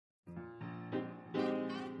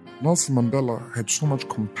Nelson Mandela had so much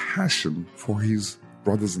compassion for his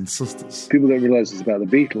brothers and sisters. People don't realize it's about the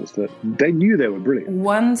Beatles, that they knew they were brilliant.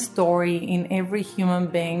 One story in every human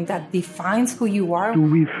being that defines who you are. Do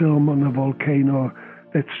we film on a volcano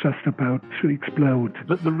that's just about to explode?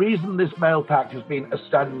 But the reason this mail pack has been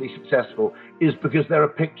astoundingly successful is because there are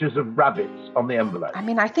pictures of rabbits on the envelope. I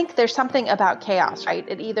mean, I think there's something about chaos, right?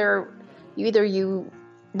 You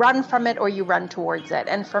run from it or you run towards it.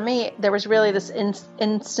 And for me, there was really this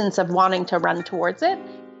instance of wanting to run towards it.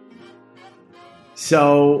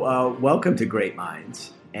 So welcome to Great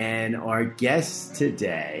Minds. And our guest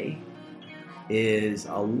today is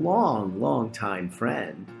a long time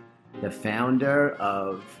friend, the founder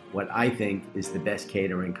of what I think is the best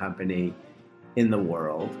catering company in the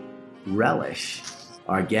world, Relish.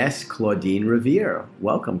 Our guest, Claudine Revere.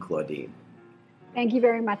 Welcome, Claudine. Thank you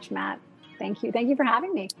very much, Matt. Thank you. Thank you for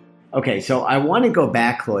having me. Okay, so I want to go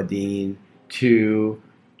back, Claudine, to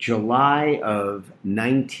July of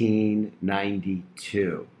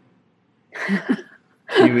 1992.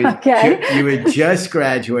 You had just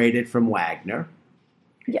graduated from Wagner.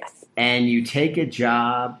 Yes. And you take a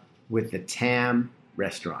job with the TAM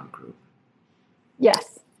Restaurant Group.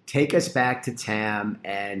 Yes. Take us back to TAM,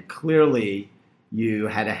 and clearly you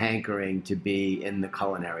had a hankering to be in the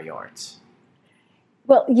culinary arts.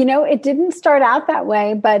 Well, it didn't start out that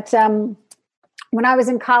way, but when I was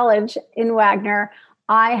in college in Wagner,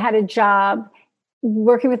 I had a job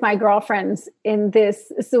working with my girlfriends in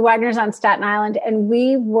this. So Wagner's on Staten Island, and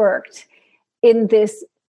we worked in this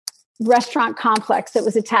restaurant complex that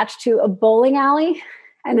was attached to a bowling alley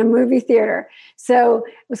and a movie theater. So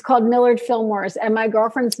it was called Millard Fillmore's, and my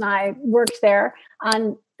girlfriends and I worked there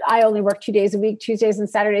I only worked 2 days a week, Tuesdays and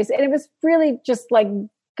Saturdays. And it was really just like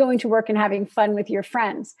going to work and having fun with your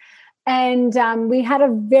friends. And we had a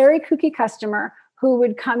very kooky customer who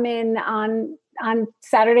would come in on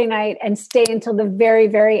Saturday night and stay until the very,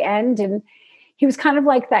 very end. And he was kind of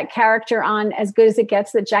like that character on As Good as It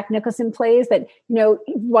Gets that Jack Nicholson plays, that,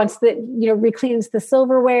 recleans the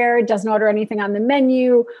silverware, doesn't order anything on the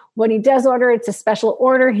menu. When he does order, it's a special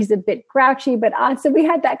order. He's a bit grouchy, but odd. So we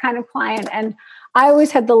had that kind of client. And I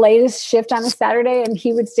always had the latest shift on a Saturday, and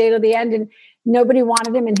he would stay till the end, and nobody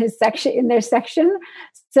wanted him in their section.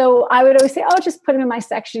 So I would always say, oh, just put him in my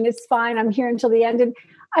section. It's fine. I'm here until the end. And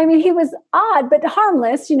I mean, he was odd, but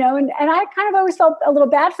harmless, and I kind of always felt a little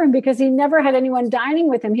bad for him because he never had anyone dining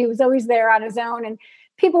with him. He was always there on his own, and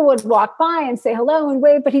people would walk by and say hello and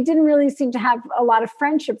wave, but he didn't really seem to have a lot of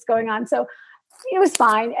friendships going on. So it was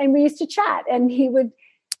fine. And we used to chat, and he would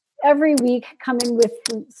every week come in with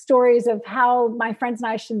stories of how my friends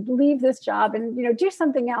and I should leave this job and, do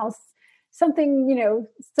something else. Something,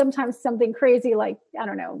 sometimes something crazy like, I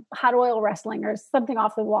don't know, hot oil wrestling or something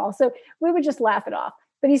off the wall. So we would just laugh it off.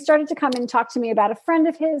 But he started to come and talk to me about a friend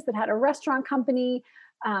of his that had a restaurant company.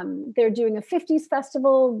 They're doing a 50s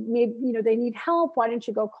festival. Maybe, they need help. Why don't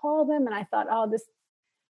you go call them? And I thought,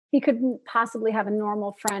 he couldn't possibly have a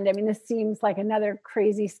normal friend. I mean, this seems like another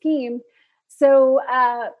crazy scheme. So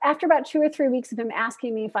after about 2 or 3 weeks of him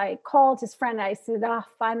asking me if I called his friend, I said,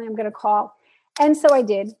 finally, I'm going to call. And so I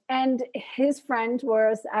did. And his friend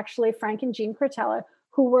was actually Frank and Jean Cortella,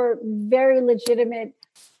 who were very legitimate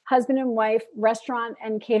husband and wife restaurant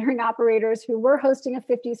and catering operators who were hosting a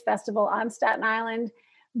 50s festival on Staten Island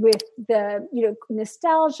with the,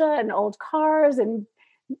 nostalgia and old cars and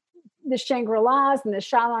the Shangri-Las and the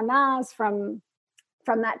Shalanas from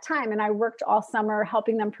that time. And I worked all summer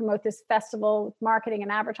helping them promote this festival with marketing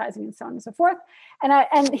and advertising and so on and so forth.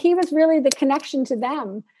 And he was really the connection to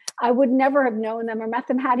them. I would never have known them or met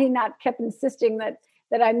them had he not kept insisting that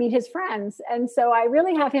I meet his friends. And so I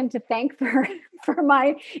really have him to thank for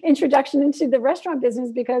my introduction into the restaurant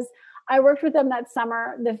business, because I worked with them that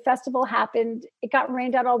summer. The festival happened. It got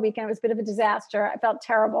rained out all weekend. It was a bit of a disaster. I felt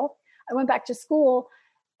terrible. I went back to school,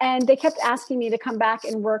 and they kept asking me to come back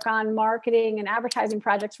and work on marketing and advertising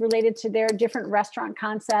projects related to their different restaurant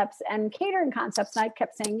concepts and catering concepts. And I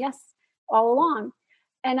kept saying yes all along.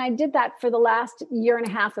 And I did that for the last year and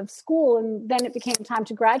a half of school. And then it became time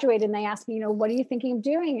to graduate. And they asked me, what are you thinking of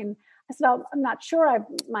doing? And I said, I'm not sure.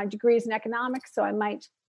 My degree is in economics, so I might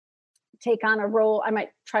take on a role. I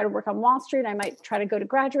might try to work on Wall Street. I might try to go to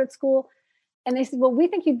graduate school. And they said, well, we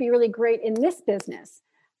think you'd be really great in this business.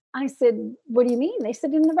 I said, what do you mean? They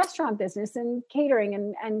said, in the restaurant business and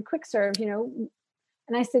catering and quick serve, And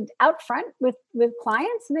I said, out front with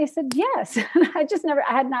clients? And they said, yes. I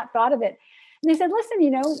had not thought of it. And they said, listen,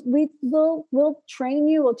 we'll train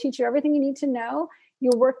you. We'll teach you everything you need to know.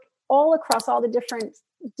 You'll work all across all the different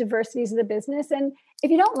diversities of the business. And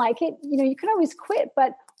if you don't like it, you can always quit.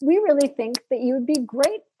 But we really think that you would be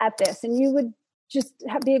great at this, and you would just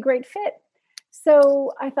be a great fit.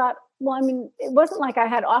 So I thought, well, I mean, it wasn't like I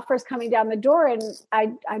had offers coming down the door, and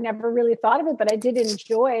I never really thought of it, but I did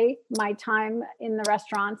enjoy my time in the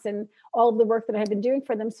restaurants and all of the work that I had been doing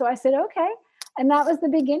for them. So I said, okay. And that was the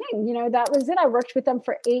beginning. You know, that was it. I worked with them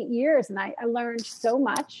for 8 years, and I learned so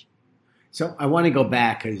much. So I want to go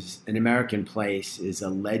back, because An American Place is a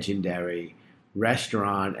legendary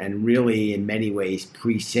restaurant and really in many ways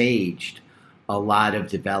presaged a lot of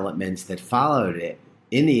developments that followed it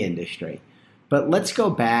in the industry. But let's go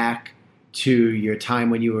back to your time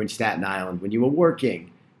when you were in Staten Island, when you were working,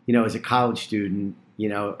 you know, as a college student, you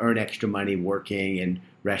know, earn extra money working in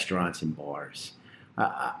restaurants and bars.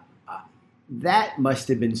 That must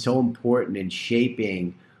have been so important in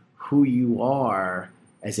shaping who you are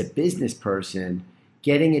as a business person,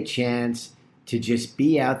 getting a chance to just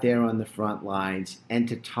be out there on the front lines and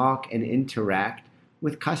to talk and interact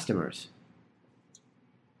with customers.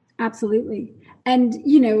 Absolutely. And,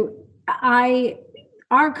 you know,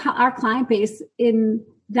 our client base in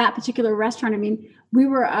that particular restaurant, I mean, we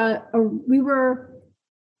were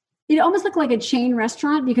it almost looked like a chain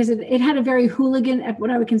restaurant because it had a very hooligan, what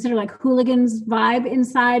I would consider like hooligans vibe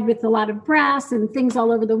inside, with a lot of brass and things all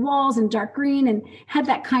over the walls and dark green, and had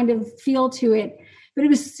that kind of feel to it. But it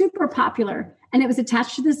was super popular, and it was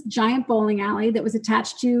attached to this giant bowling alley that was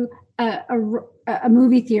attached to a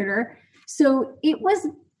movie theater. So it was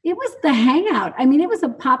the hangout. I mean, it was a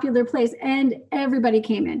popular place, and everybody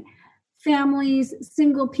came in. Families,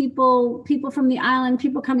 single people, people from the island,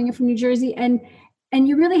 people coming in from New Jersey, and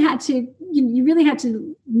you really had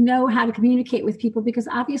to know how to communicate with people, because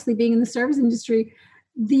obviously, being in the service industry,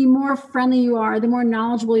 the more friendly you are, the more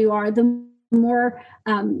knowledgeable you are, the more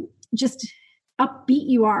just upbeat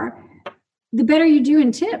you are, the better you do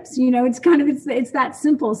in tips. You know, it's that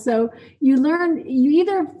simple. So you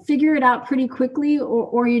either figure it out pretty quickly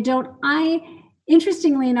or you don't.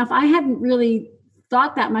 Interestingly enough, I hadn't really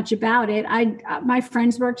thought that much about it. My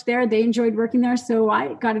friends worked there. They enjoyed working there. So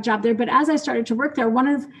I got a job there. But as I started to work there, one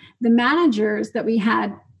of the managers that we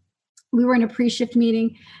were in a pre-shift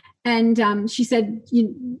meeting, and she said,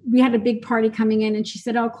 we had a big party coming in, and she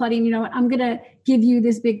said, oh, Claudine, you know what? I'm going to give you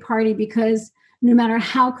this big party because no matter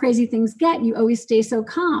how crazy things get, you always stay so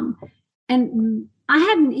calm. And I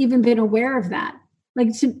hadn't even been aware of that. Like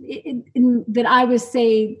that I was,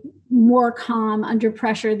 say, more calm under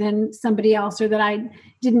pressure than somebody else, or that I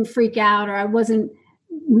didn't freak out, or I wasn't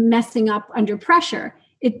messing up under pressure.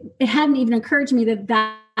 It hadn't even occurred to me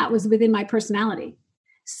that was within my personality.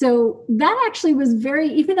 So that actually was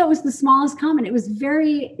even though it was the smallest comment, it was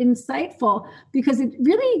very insightful, because it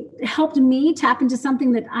really helped me tap into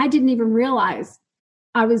something that I didn't even realize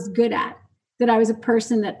I was good at, that I was a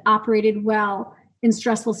person that operated well in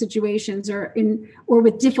stressful situations or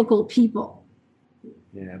with difficult people.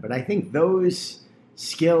 Yeah, but I think those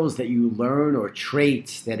skills that you learn, or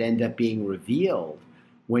traits that end up being revealed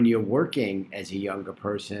when you're working as a younger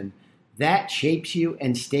person, that shapes you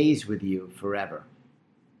and stays with you forever.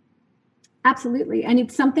 Absolutely. And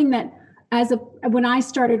it's something that when I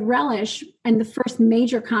started Relish, and the first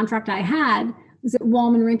major contract I had was at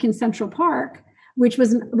Wallman Rink in Central Park, which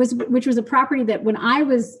was a property that when I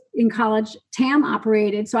was in college, TAM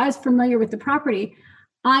operated. So I was familiar with the property.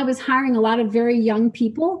 I was hiring a lot of very young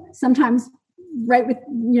people, sometimes right with,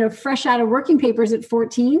 fresh out of working papers at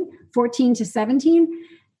 14 to 17.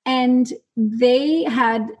 And they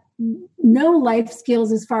had no life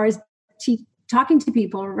skills as far as talking to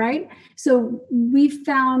people, right? So we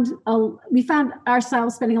found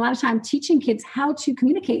ourselves spending a lot of time teaching kids how to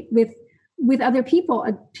communicate with other people,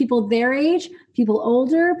 people their age, people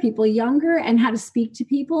older, people younger, and how to speak to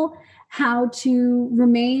people, how to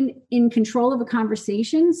remain in control of a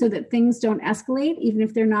conversation so that things don't escalate, even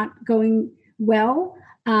if they're not going well.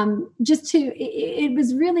 It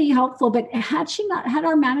was really helpful. But had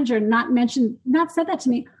our manager not said that to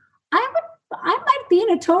me, I might be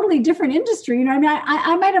in a totally different industry. You know, I mean,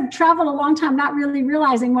 I might have traveled a long time not really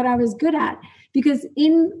realizing what I was good at, because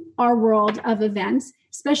in our world of events,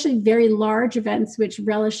 especially very large events, which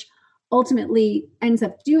Relish ultimately ends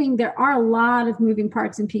up doing, there are a lot of moving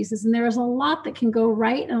parts and pieces, and there is a lot that can go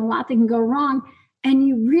right and a lot that can go wrong. And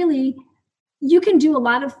you can do a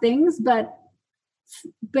lot of things, but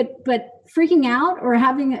freaking out or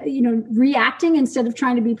having, reacting instead of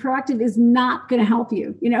trying to be proactive is not going to help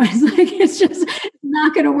you. It's just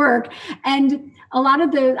not going to work. And a lot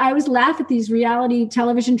of I always laugh at these reality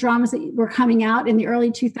television dramas that were coming out in the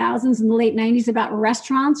early 2000s and the late 90s about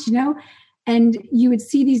restaurants, and you would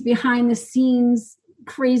see these behind the scenes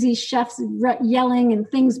crazy chefs yelling and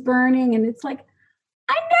things burning. And it's like,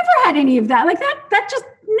 I never had any of that. Like that just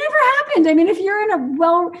Never happened. I mean, if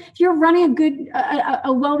you're running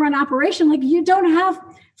a well-run operation, like you don't have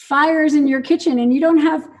fires in your kitchen and you don't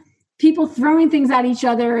have people throwing things at each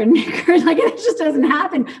other and like it just doesn't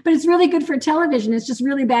happen. But it's really good for television. It's just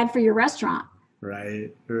really bad for your restaurant.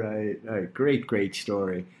 Right. Great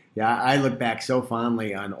story. Yeah, I look back so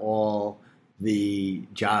fondly on all the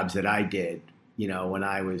jobs that I did, when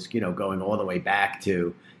I was, going all the way back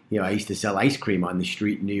to, I used to sell ice cream on the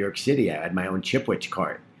street in New York City. I had my own Chipwich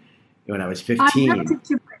cart when I was 15. I worked at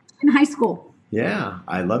Chipwich in high school. Yeah,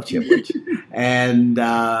 I love Chipwich. and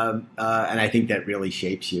I think that really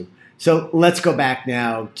shapes you. So let's go back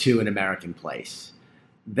now to An American Place.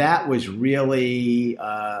 That was really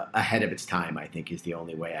ahead of its time, I think, is the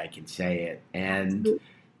only way I can say it. And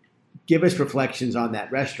give us reflections on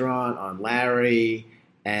that restaurant, on Larry,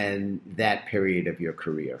 and that period of your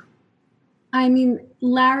career. I mean,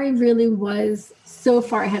 Larry really was so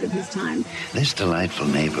far ahead of his time. This delightful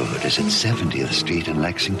neighborhood is at 70th Street and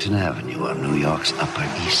Lexington Avenue on New York's Upper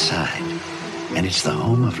East Side. And it's the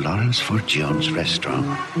home of Lawrence Fort Jones Restaurant,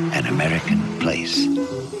 An American Place.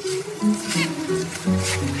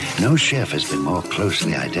 No chef has been more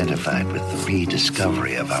closely identified with the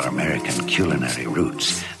rediscovery of our American culinary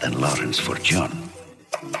roots than Lawrence Fort Jones.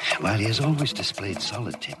 While he has always displayed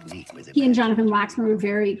solid technique with he and Jonathan Waxman were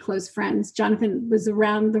very close friends. Jonathan was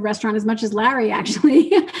around the restaurant as much as Larry,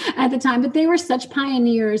 actually, at the time. But they were such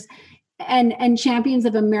pioneers and champions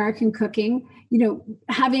of American cooking.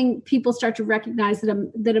 Having people start to recognize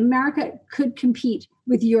that America could compete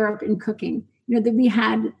with Europe in cooking. That we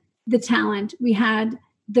had the talent, we had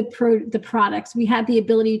the products, we had the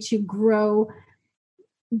ability to grow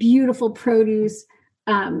beautiful produce,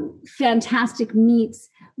 fantastic meats.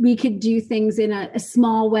 We could do things in a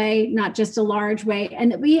small way, not just a large way,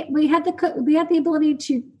 and we had the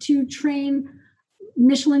ability to train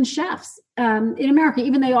Michelin chefs in America.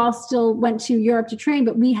 Even they all still went to Europe to train,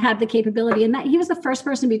 but we had the capability, and that he was the first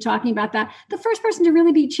person to be talking about that. The first person to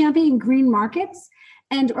really be championing green markets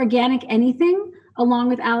and organic anything, along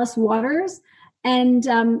with Alice Waters. And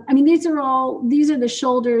these are the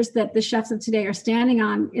shoulders that the chefs of today are standing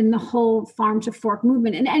on in the whole farm to fork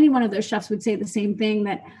movement. And any one of those chefs would say the same thing,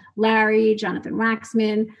 that Larry, Jonathan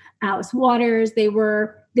Waxman, Alice Waters, they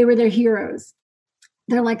were their heroes.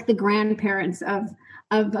 They're like the grandparents of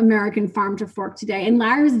American farm to fork today. And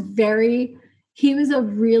Larry was a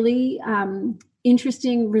really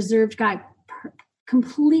interesting, reserved guy,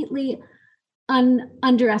 completely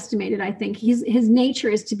underestimated. I think his nature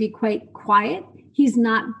is to be quite quiet. He's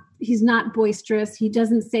not boisterous. He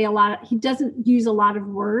doesn't say a lot. He doesn't use a lot of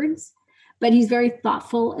words, but he's very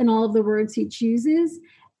thoughtful in all of the words he chooses.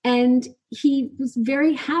 And he was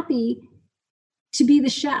very happy to be the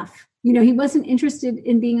chef. He wasn't interested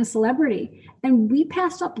in being a celebrity. And we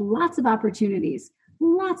passed up lots of opportunities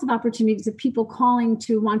of people calling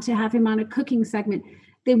to want to have him on a cooking segment.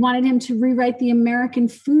 They wanted him to rewrite the American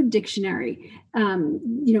Food Dictionary,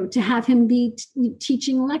 to have him be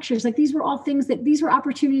teaching lectures. Like these were all these were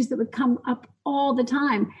opportunities that would come up all the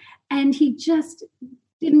time. And he just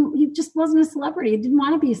wasn't a celebrity. He didn't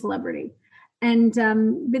want to be a celebrity. And,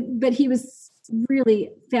 but he was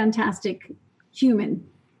really fantastic human.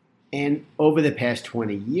 And over the past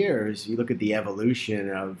 20 years, you look at the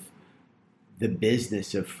evolution of the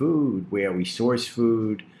business of food, where we source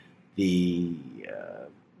food, the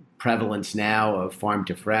prevalence now of farm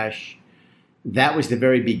to fresh. That was the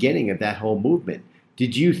very beginning of that whole movement.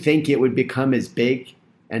 Did you think it would become as big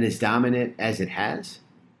and as dominant as it has?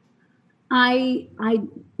 I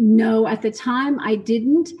know at the time I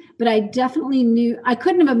didn't, but I definitely knew. I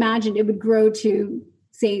couldn't have imagined it would grow to,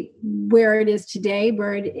 say, where it is today.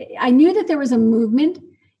 I knew that there was a movement.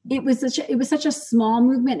 It was such a small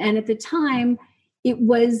movement, and at the time, it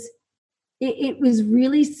was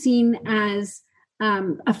really seen as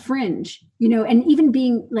a fringe, and even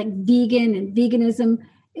being like vegan and veganism,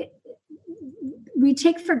 we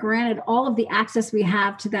take for granted all of the access we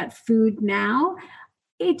have to that food now.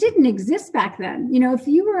 It didn't exist back then. If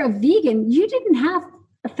you were a vegan, you didn't have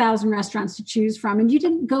 1,000 restaurants to choose from, and you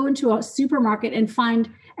didn't go into a supermarket and find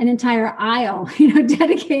an entire aisle,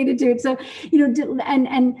 dedicated to it. So,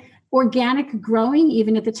 and organic growing,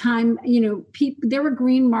 even at the time, there were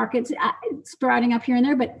green markets sprouting up here and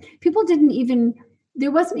there, but people there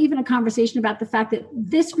wasn't even a conversation about the fact that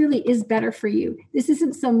this really is better for you. This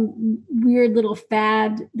isn't some weird little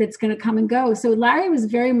fad that's going to come and go. So Larry was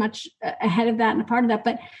very much ahead of that and a part of that.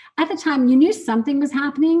 But at the time, you knew something was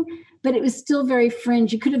happening, but it was still very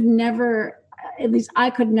fringe. You could have never, at least I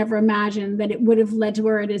could never imagine that it would have led to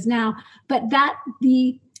where it is now. But that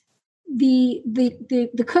the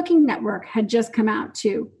the Cooking Network had just come out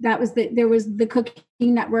too. There was the Cooking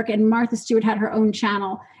Network, and Martha Stewart had her own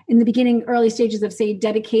channel in the beginning, early stages of, say,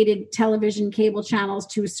 dedicated television cable channels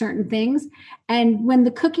to certain things. And when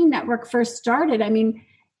the Cooking Network first started, I mean,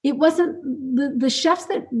 it wasn't the chefs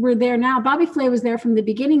that were there now. Bobby Flay was there from the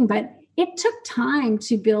beginning, but it took time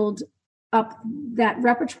to build up that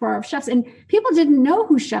repertoire of chefs, and people didn't know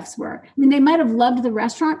who chefs were. I mean, they might have loved the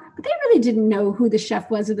restaurant, but they really didn't know who the chef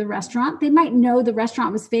was of the restaurant. They might know the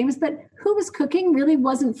restaurant was famous, but who was cooking really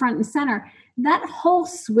wasn't front and center. That whole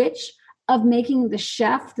switch of making the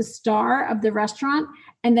chef the star of the restaurant,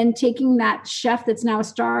 and then taking that chef that's now a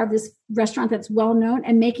star of this restaurant that's well known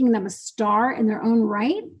and making them a star in their own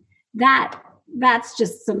right, that's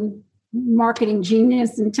just some marketing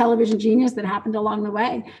genius and television genius that happened along the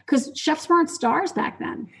way, because chefs weren't stars back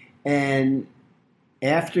then. And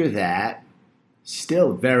after that,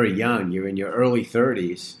 still very young, you're in your early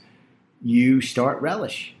 30s, you start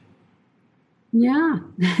Relish. Yeah.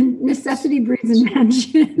 Necessity breeds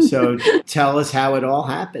invention. So tell us how it all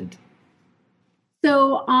happened.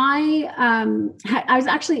 So I was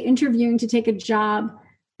actually interviewing to take a job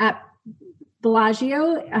at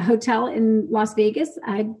Bellagio, a hotel in Las Vegas.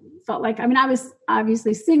 I felt like, I mean, I was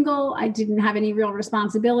obviously single. I didn't have any real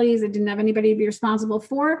responsibilities. I didn't have anybody to be responsible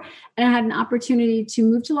for. And I had an opportunity to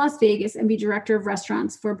move to Las Vegas and be director of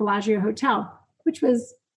restaurants for Bellagio Hotel, which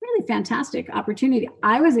was really fantastic opportunity.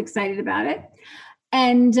 I was excited about it.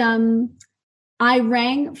 And I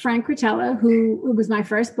rang Frank Rotella, who was my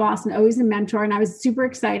first boss and always a mentor. And I was super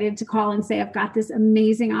excited to call and say, I've got this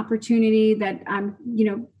amazing opportunity that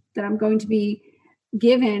I'm going to be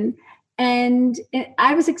given. And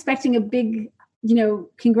I was expecting a big,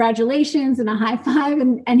 congratulations and a high five.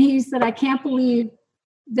 And he said, I can't believe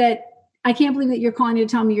that you're calling to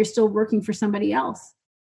tell me you're still working for somebody else.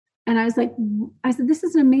 And I said, this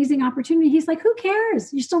is an amazing opportunity. He's like, who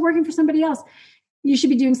cares? You're still working for somebody else. You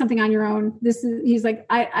should be doing something on your own. He's like,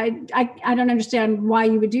 I don't understand why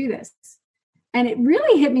you would do this. And it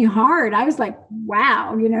really hit me hard. I was like,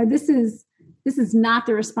 wow, this is not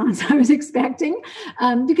the response I was expecting,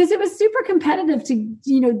 because it was super competitive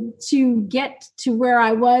to get to where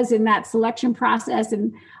I was in that selection process.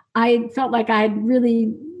 And I felt like I had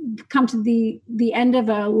really come to the end of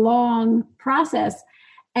a long process.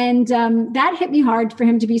 And that hit me hard for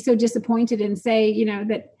him to be so disappointed and say,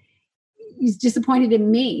 that he's disappointed in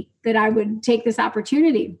me that I would take this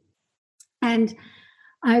opportunity. And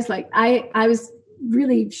I was like, I was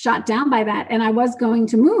really shot down by that. And I was going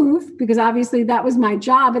to move because obviously that was my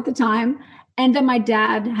job at the time. And then my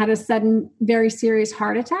dad had a sudden, very serious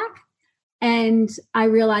heart attack. And I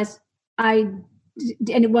realized and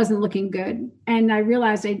it wasn't looking good. And I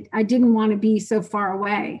realized I didn't want to be so far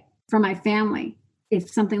away from my family. If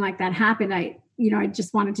something like that happened, I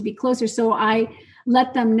just wanted to be closer. So I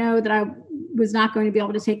let them know that I was not going to be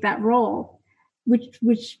able to take that role,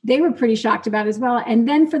 which they were pretty shocked about as well. And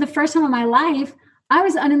then for the first time in my life, I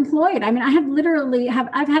was unemployed. I mean, I have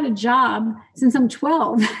I've had a job since I'm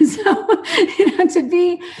 12. So, to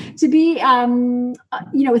be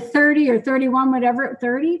 30 or 31, whatever,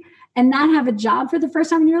 30, and not have a job for the first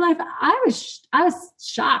time in your life, I was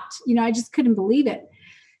shocked. I just couldn't believe it.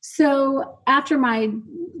 So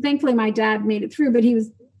thankfully my dad made it through, but he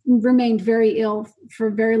remained very ill for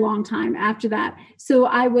a very long time after that. So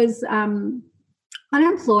I was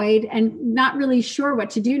unemployed and not really sure what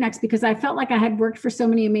to do next, because I felt like I had worked for so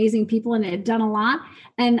many amazing people and had done a lot.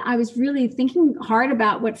 And I was really thinking hard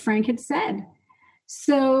about what Frank had said.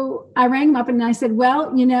 So I rang him up and I said,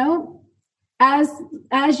 well,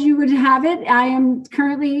 as you would have it, I am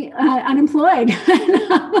currently unemployed.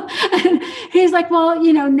 And he's like, well,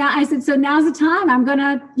 now I said, so now's the time. I'm going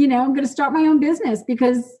to start my own business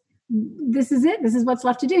because this is it. This is what's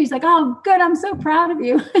left to do. He's like, oh, good. I'm so proud of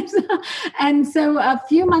you. And so a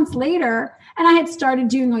few months later, and I had started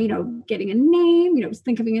doing, getting a name,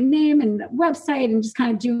 thinking of a name and a website and just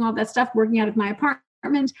kind of doing all that stuff, working out of my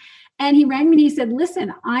apartment. And he rang me and he said,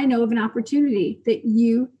 listen, I know of an opportunity that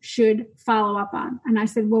you should follow up on. And I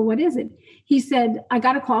said, well, what is it? He said, I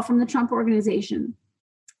got a call from the Trump Organization.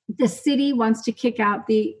 The city wants to kick out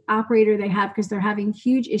the operator they have because they're having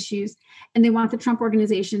huge issues. And they want the Trump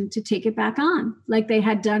Organization to take it back on like they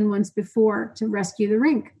had done once before to rescue the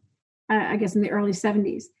rink, I guess in the early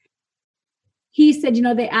 70s. He said,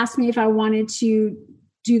 they asked me if I wanted to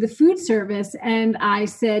do the food service. And I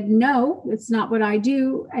said, no, it's not what I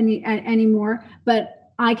do anymore,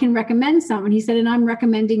 but I can recommend someone. He said, and I'm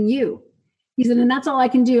recommending you. He said, and that's all I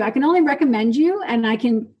can do. I can only recommend you and I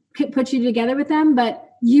can put you together with them, but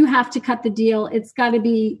you have to cut the deal. It's got to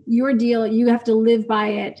be your deal. You have to live by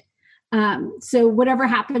it. So whatever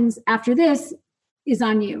happens after this is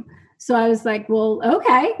on you. So I was like, well,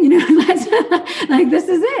 okay, you know, let's, like, this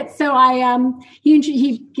is it. So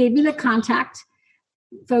he gave me the contact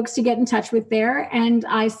folks to get in touch with there. And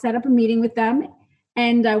I set up a meeting with them,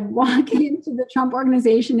 and I walk into the Trump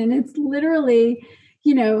organization, and it's literally,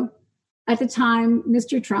 you know, at the time,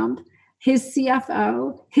 Mr. Trump, his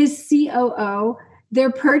CFO, his COO,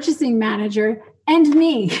 their purchasing manager, and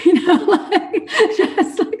me, you know, like,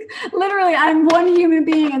 just like, literally I'm one human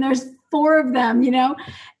being and there's 4 of them, you know.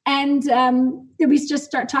 And we just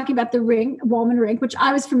start talking about the ring, Wallman Rink, which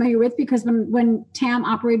I was familiar with because when Tam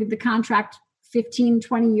operated the contract 15,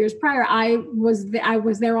 20 years prior, I was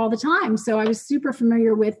there all the time. So I was super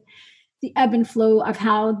familiar with the ebb and flow of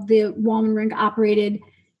how the Wallman Rink operated,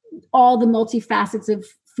 all the multifacets of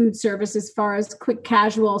food service as far as quick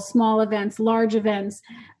casual, small events, large events,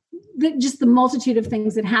 just the multitude of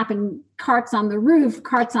things that happen, carts on the roof,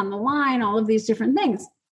 carts on the line, all of these different things.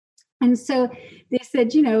 And so they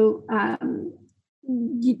said, you know,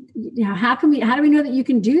 how do we know that you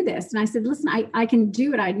can do this? And I said, listen, I can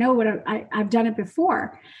do it. I know what I've done it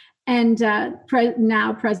before. And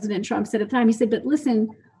now President Trump said at the time, he said, but listen,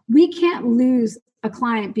 we can't lose a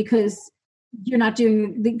client because you don't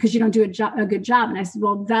do a good job. And I said,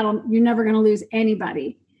 well, you're never going to lose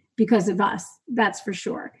anybody because of us. That's for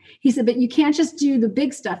sure. He said, but you can't just do the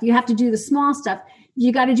big stuff. You have to do the small stuff.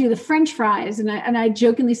 You got to do the French fries. And I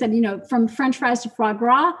jokingly said, you know, from French fries to foie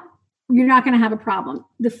gras, you're not going to have a problem.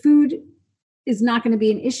 The food is not going to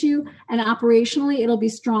be an issue. And operationally, it'll be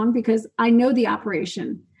strong because I know the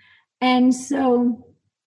operation. And so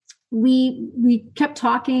we kept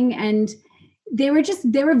talking, and they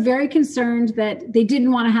were very concerned that they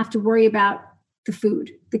didn't want to have to worry about the food,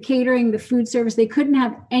 the catering, the food service. They couldn't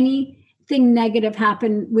have anything negative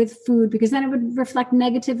happen with food because then it would reflect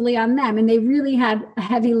negatively on them. And they really had a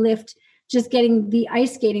heavy lift just getting the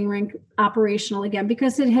ice skating rink operational again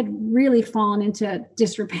because it had really fallen into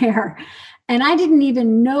disrepair. And I didn't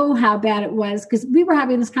even know how bad it was because we were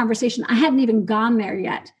having this conversation. I hadn't even gone there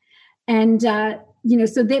yet. And, you know,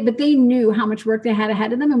 but they knew how much work they had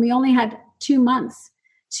ahead of them. And we only had 2 months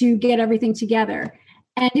to get everything together.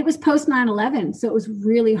 And it was post 9/11. So it was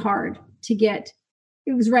really hard to get,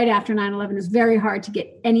 it was right after 9/11. It was very hard to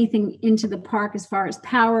get anything into the park as far as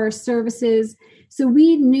power, services. So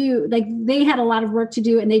we knew like they had a lot of work to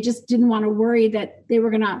do, and they just didn't want to worry that they were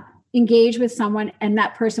going to engage with someone and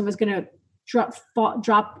that person was going to drop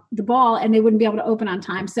the ball and they wouldn't be able to open on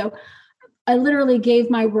time. So I literally gave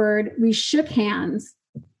my word. We shook hands,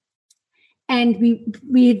 and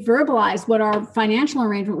we had verbalized what our financial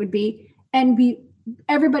arrangement would be. And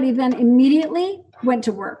everybody then immediately went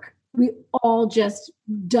to work. We all just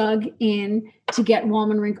dug in to get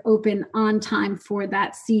Wallman Rink open on time for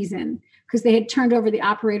that season because they had turned over the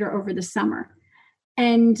operator over the summer.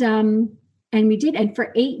 And we did. And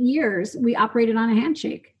for 8 years, we operated on a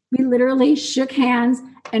handshake. We literally shook hands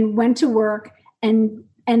and went to work. And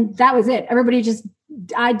that was it. Everybody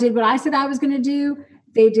I did what I said I was going to do.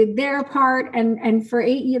 They did their part. And for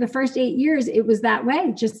the first 8 years, it was that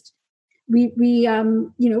way. Just we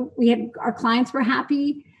had, our clients were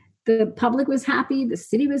happy. The public was happy. The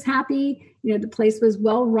city was happy. You know, the place was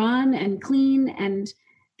well run and clean, and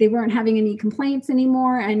they weren't having any complaints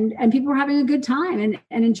anymore. And people were having a good time and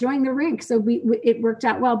enjoying the rink. So it worked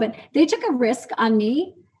out well, but they took a risk on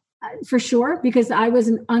me for sure, because I was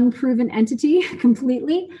an unproven entity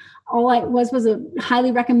completely. All I was a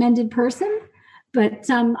highly recommended person, but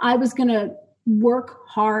I was going to work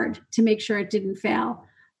hard to make sure it didn't fail.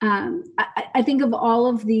 I think of all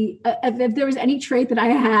of if there was any trait that I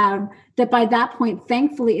have that by that point,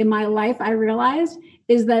 thankfully in my life, I realized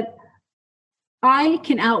is that I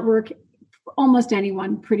can outwork almost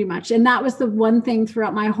anyone pretty much. And that was the one thing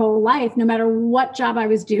throughout my whole life, no matter what job I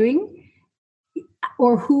was doing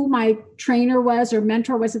or who my trainer was or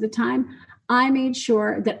mentor was at the time, I made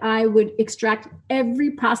sure that I would extract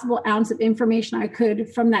every possible ounce of information I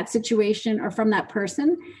could from that situation or from that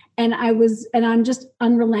person. And I'm just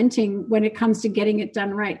unrelenting when it comes to getting it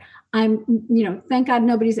done right. Thank God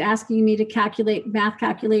nobody's asking me to calculate math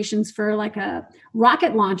calculations for like a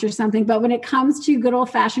rocket launch or something. But when it comes to good old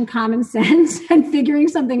fashioned common sense and figuring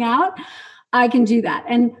something out, I can do that.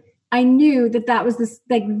 And I knew that was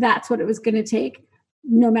that's what it was going to take.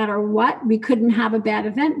 No matter what, we couldn't have a bad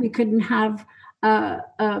event. We couldn't have a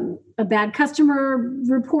bad customer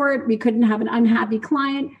report. We couldn't have an unhappy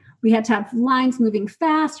client. We had to have lines moving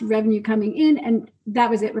fast, revenue coming in, and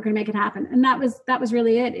that was it. We're going to make it happen. And that was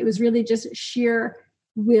really it. It was really just sheer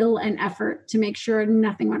will and effort to make sure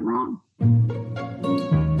nothing went wrong.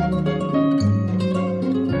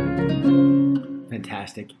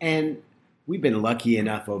 Fantastic. And we've been lucky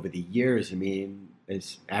enough over the years. I mean,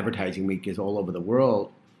 as Advertising Week is all over the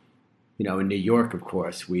world, you know, in New York, of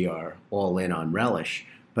course, we are all in on Relish.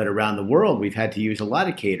 But around the world, we've had to use a lot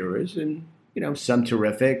of caterers, and, you know, some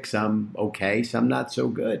terrific, some okay, some not so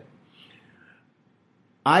good.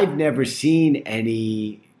 I've never seen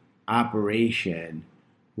any operation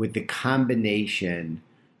with the combination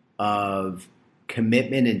of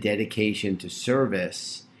commitment and dedication to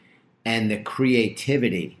service and the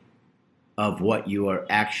creativity of what you are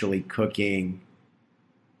actually cooking,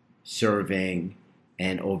 serving,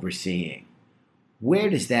 and overseeing. Where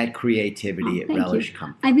does that creativity at Relish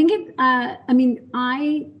come from? I think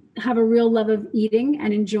I have a real love of eating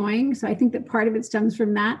and enjoying. So I think that part of it stems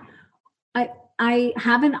from that. I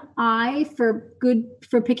have an eye for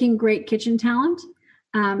picking great kitchen talent.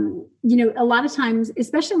 You know, a lot of times,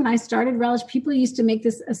 especially when I started Relish, people used to make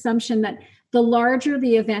this assumption that the larger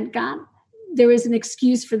the event got, there was an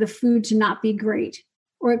excuse for the food to not be great,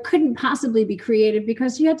 or it couldn't possibly be creative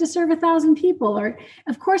because you had to serve 1,000 people. Or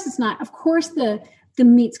of course it's not. Of course the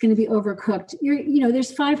meat's going to be overcooked.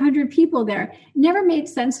 There's 500 people there. It never made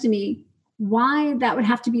sense to me why that would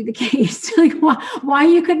have to be the case. Like why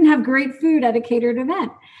you couldn't have great food at a catered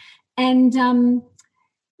event. And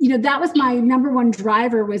that was my number one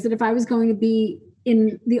driver, was that if I was going to be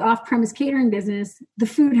in the off-premise catering business, the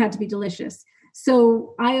food had to be delicious.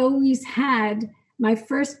 So I always had my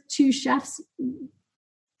first two chefs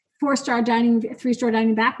 4-star dining, 3-star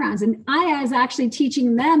dining backgrounds. And I was actually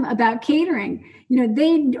teaching them about catering.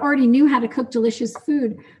 They already knew how to cook delicious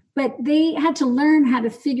food, but they had to learn how to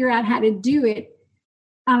figure out how to do it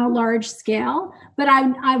on a large scale. But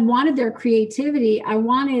I wanted their creativity. I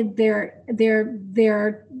wanted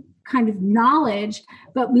their kind of knowledge,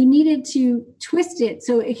 but we needed to twist it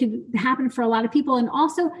so it could happen for a lot of people. And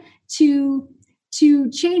also to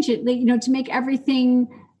change it, to make everything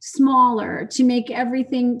smaller, to make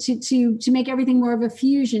everything to make everything more of a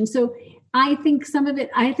fusion. So I think some of it,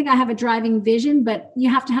 I have a driving vision, but you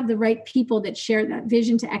have to have the right people that share that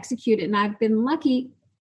vision to execute it. And I've been lucky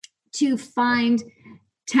to find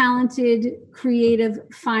talented, creative,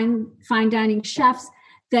 fine dining chefs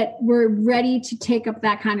that were ready to take up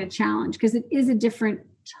that kind of challenge, because it is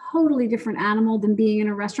totally different animal than being in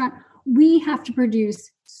a restaurant. We have to produce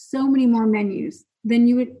so many more menus than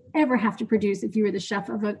you would ever have to produce if you were the chef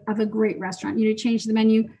of a great restaurant. You change the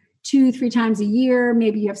menu 2-3 times a year.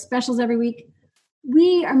 Maybe you have specials every week.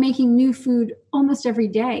 We are making new food almost every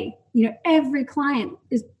day. Every client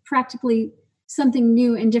is practically something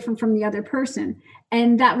new and different from the other person.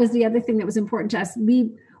 And that was the other thing that was important to us.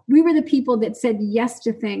 We were the people that said yes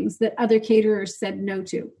to things that other caterers said no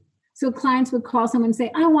to. So clients would call someone and say,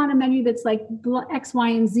 I want a menu that's like X, Y,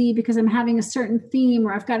 and Z because I'm having a certain theme,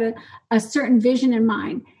 or I've got a certain vision in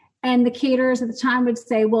mind. And the caterers at the time would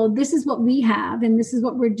say, well, this is what we have and this is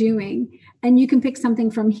what we're doing, and you can pick something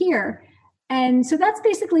from here. And so that's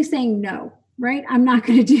basically saying no, right? I'm not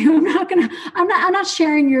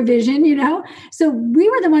sharing your vision, So we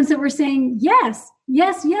were the ones that were saying, yes.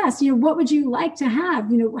 What would you like to have?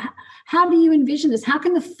 How do you envision this? How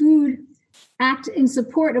can the food act in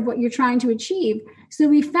support of what you're trying to achieve? So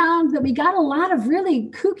we found that we got a lot of really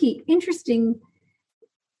kooky, interesting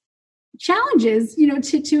challenges,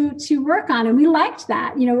 to work on. And we liked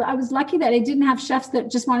that. I was lucky that I didn't have chefs that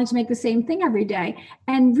just wanted to make the same thing every day,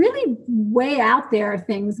 and really way out there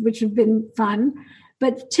things, which have been fun.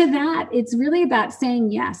 But to that, it's really about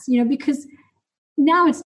saying yes, because now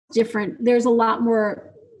it's different. There's a lot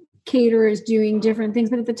more caterers doing different things,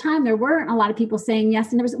 but at the time there weren't a lot of people saying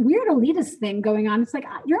yes, and there was a weird elitist thing going on. It's like,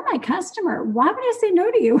 you're my customer, why would I say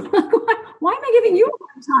no to you? Why am I giving you a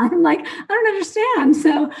hard time? I don't understand.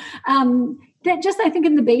 So that just, I think,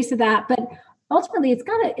 in the base of that, but ultimately it's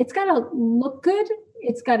got to look good,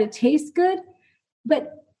 it's got to taste good.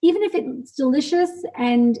 But even if it's delicious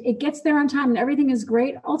and it gets there on time and everything is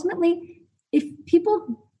great, ultimately, if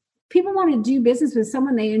people want to do business with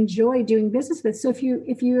someone they enjoy doing business with. So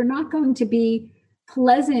if you're not going to be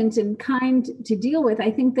pleasant and kind to deal with, I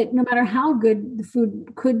think that no matter how good the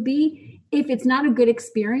food could be, if it's not a good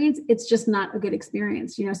experience, it's just not a good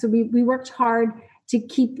experience. So we worked hard to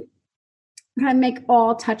try to make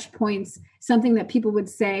all touch points something that people would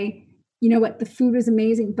say, the food was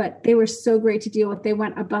amazing, but they were so great to deal with. They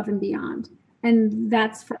went above and beyond. And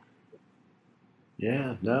that's for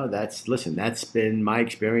Yeah, no, that's been my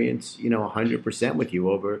experience, 100% with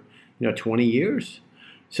you over, 20 years.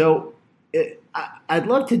 So I'd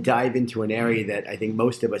love to dive into an area that I think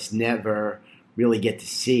most of us never really get to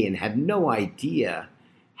see and have no idea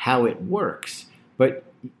how it works. But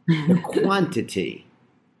the quantity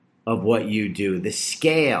of what you do, the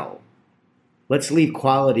scale let's leave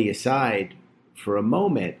quality aside for a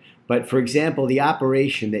moment. But for example, the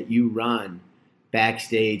operation that you run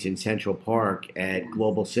backstage in Central Park at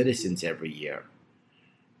Global Citizens every year,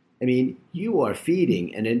 I mean, you are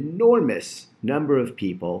feeding an enormous number of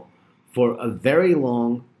people for a very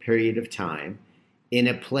long period of time in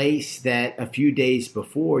a place that a few days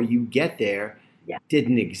before you get there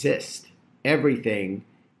didn't exist. Everything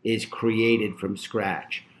is created from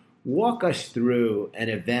scratch. Walk us through an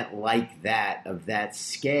event like that, of that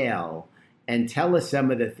scale, and tell us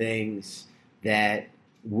some of the things that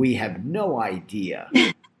we have no idea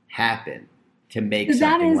happen to make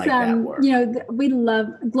something like that work. You know, we love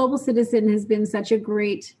Global Citizen has been such a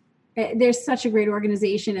great, they're such a great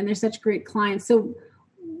organization and they're such great clients. So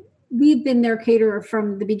we've been their caterer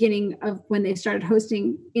from the beginning of when they started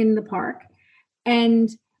hosting in the park. And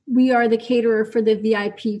we are the caterer for the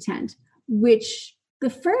VIP tent, which the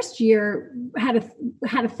first year had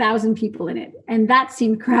 1,000 people in it. And that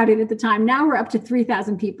seemed crowded at the time. Now we're up to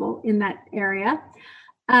 3,000 people in that area.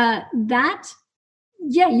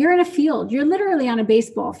 You're in a field. You're literally on a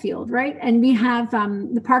baseball field, right? And we have,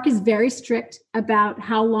 the park is very strict about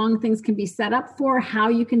how long things can be set up for, how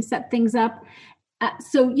you can set things up.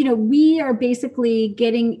 So, you know, we are basically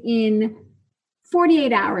getting in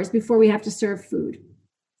 48 hours before we have to serve food.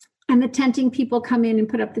 And the tenting people come in and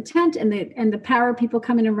put up the tent, and the power people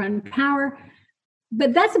come in and run power.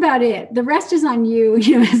 But that's about it. The rest is on you,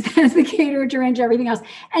 as the caterer to arrange everything else.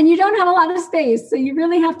 And you don't have a lot of space. So you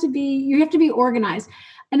really have to be organized.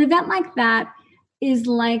 An event like that is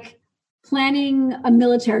like planning a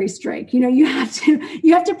military strike. You know, you have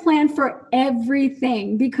to plan for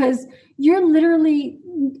everything because you're literally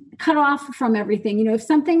cut off from everything. You know,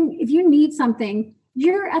 if you need something,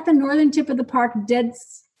 you're at the northern tip of the park, dead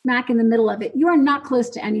smack in the middle of it. You are not close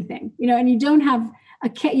to anything, and you don't have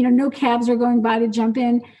no cabs are going by to jump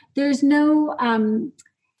in. There's no,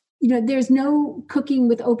 there's no cooking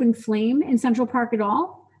with open flame in Central Park at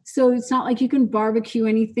all. So it's not like you can barbecue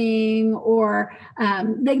anything or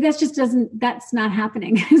that's not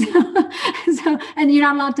happening. so, and you're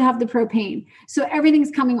not allowed to have the propane. So everything's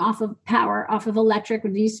coming off of power, off of electric,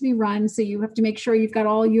 which needs to be run. So you have to make sure you've got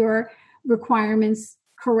all your requirements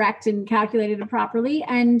correct and calculated properly.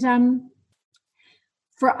 And,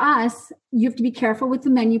 for us, you have to be careful with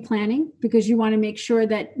the menu planning because you want to make sure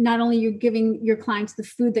that not only you're giving your clients the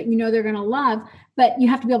food that they're going to love, but you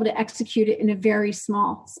have to be able to execute it in a very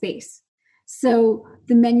small space. So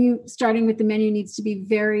starting with the menu needs to be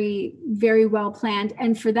very, very well planned.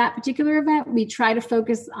 And for that particular event, we try to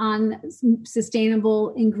focus on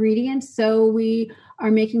sustainable ingredients. So we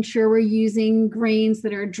are making sure we're using grains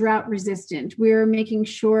that are drought resistant. We're making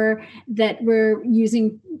sure that we're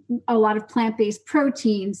using a lot of plant-based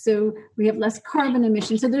proteins, so we have less carbon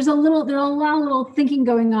emissions. So there's a lot of little thinking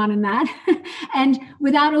going on in that. And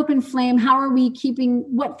without open flame, how are we keeping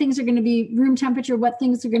what things are going to be room temperature, what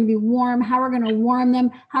things are going to be warm, how we're going to warm them,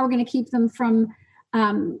 how we're going to keep them from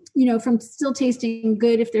still tasting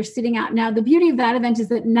good if they're sitting out. Now, the beauty of that event is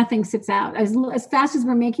that nothing sits out. As fast as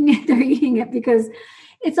we're making it, they're eating it because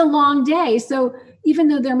it's a long day. So even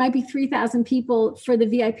though there might be 3,000 people for the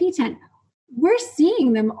VIP tent, we're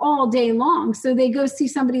seeing them all day long. So they go see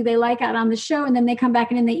somebody they like out on the show, and then they come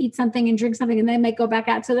back in and they eat something and drink something, and then they go back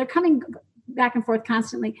out. So they're coming back and forth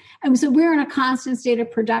constantly. And so we're in a constant state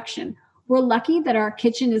of production. We're lucky that our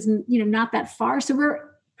kitchen is, not that far. So we're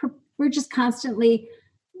just constantly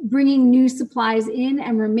bringing new supplies in,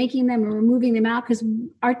 and we're making them and we're moving them out because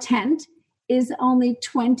our tent is only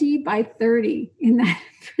 20 by 30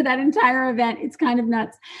 for that entire event. It's kind of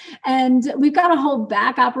nuts. And we've got a whole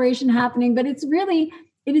back operation happening, but it is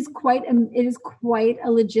quite a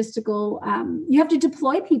logistical, you have to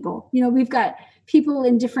deploy people. We've got people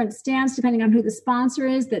in different stands, depending on who the sponsor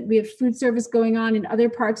is, that we have food service going on in other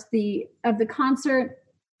parts of the concert.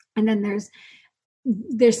 And then there's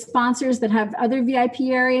sponsors that have other VIP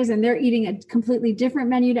areas, and they're eating a completely different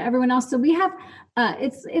menu to everyone else. So we have,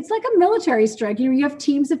 it's like a military strike. You have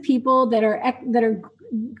teams of people that are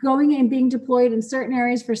going and being deployed in certain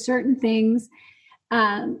areas for certain things.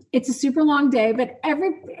 It's a super long day, but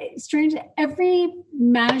every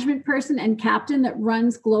management person and captain that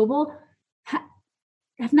runs Global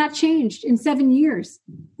have not changed in 7 years.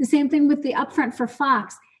 The same thing with the upfront for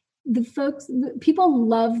Fox. People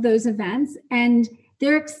love those events, and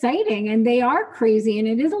they're exciting, and they are crazy, and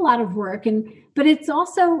it is a lot of work, but it's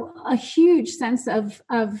also a huge sense of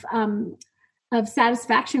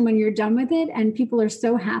satisfaction when you're done with it, and people are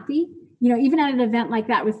so happy. Even at an event like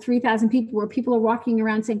that with 3,000 people, where people are walking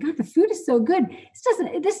around saying, "God, the food is so good.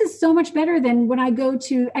 This is so much better than when I go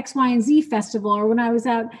to X, Y, and Z festival, or when I was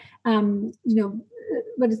out,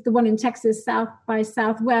 what is the one in Texas, South by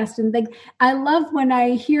Southwest. And I love when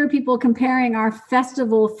I hear people comparing our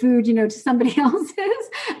festival food, to somebody else's,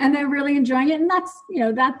 and they're really enjoying it. And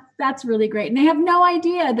that's really great. And they have no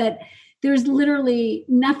idea that there's literally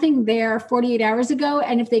nothing there 48 hours ago.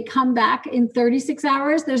 And if they come back in 36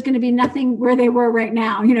 hours, there's going to be nothing where they were right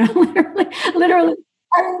now, literally.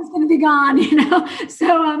 Everything's going to be gone,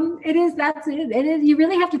 So that's it. It is. You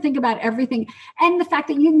really have to think about everything, and the fact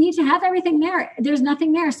that you need to have everything there. There's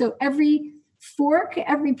nothing there, so every fork,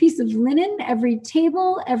 every piece of linen, every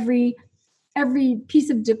table, every piece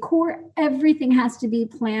of decor, everything has to be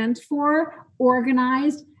planned for,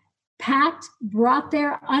 organized, packed, brought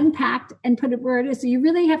there, unpacked, and put it where it is. So you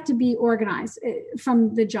really have to be organized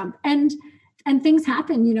from the jump. And things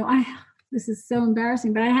happen. This is so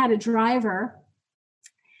embarrassing, but I had a driver.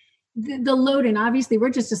 The load-in, obviously,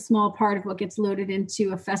 we're just a small part of what gets loaded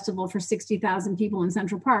into a festival for 60,000 people in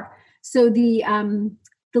Central Park. So the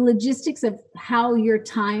logistics of how you're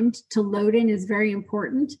timed to load in is very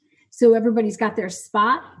important. So everybody's got their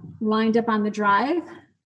spot lined up on the drive.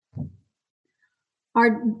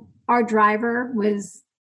 Our driver was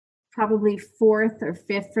probably fourth or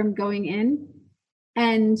fifth from going in,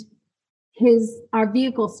 and our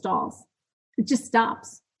vehicle stalls. It just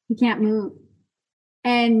stops. He can't move.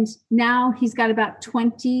 And now he's got about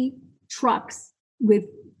 20 trucks with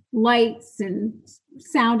lights and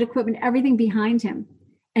sound equipment, everything behind him.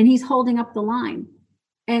 And he's holding up the line.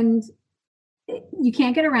 And you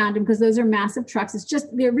can't get around him because those are massive trucks.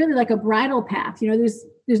 They're really like a bridle path. There's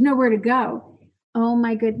nowhere to go. Oh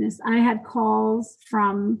my goodness. I had calls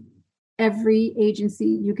from every agency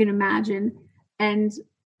you can imagine. And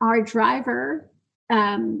our driver,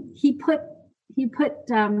 he put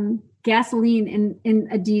gasoline in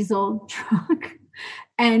a diesel truck,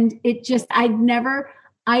 and they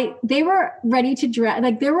were ready to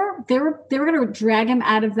drag, they were going to drag him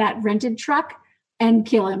out of that rented truck and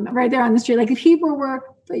kill him right there on the street. People were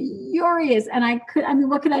furious, and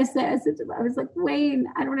what could I say? I was like, Wayne,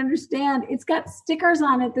 I don't understand. It's got stickers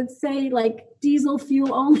on it that say diesel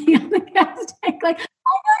fuel only on the gas tank. I know you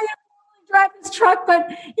don't drive this truck, but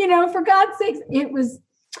for God's sakes, it was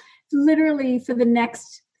literally for the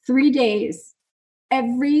next 3 days,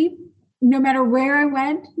 no matter where I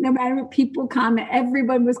went, no matter what people comment,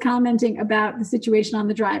 everyone was commenting about the situation on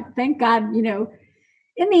the drive. Thank God, in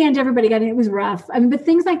the end, everybody got it. It was rough. But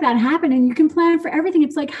things like that happen, and you can plan for everything.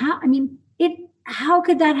 It's how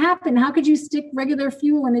could that happen? How could you stick regular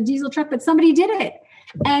fuel in a diesel truck? But somebody did it.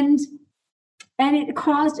 And it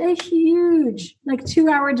caused a huge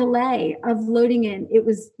 2-hour delay of loading in. It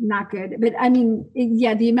was not good. But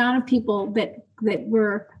the amount of people that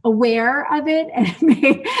were aware of it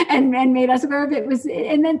and made us aware of it was,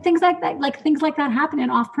 and then things like that happen in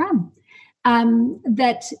off-prem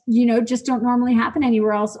that, just don't normally happen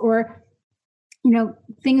anywhere else. Or,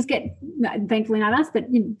 things get, thankfully not us,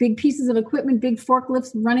 but big pieces of equipment, big forklifts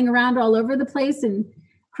running around all over the place, and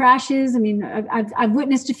crashes. I've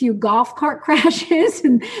witnessed a few golf cart crashes,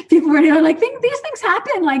 and people were these things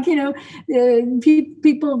happen.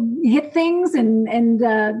 People hit things,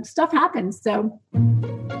 and stuff happens. So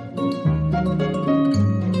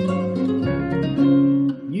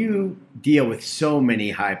you deal with so many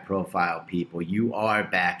high-profile people. You are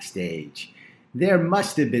backstage. There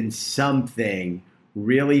must have been something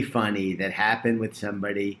really funny that happened with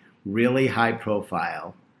somebody really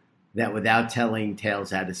high-profile that, without telling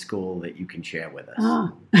tales out of school, that you can share with us.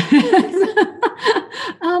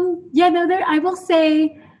 I will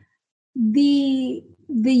say the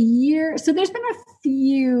year. So there's been a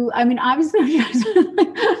few. Obviously, there's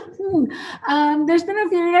been a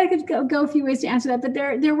few. I could go a few ways to answer that, but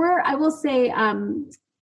there were. I will say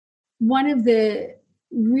one of the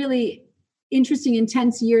really interesting,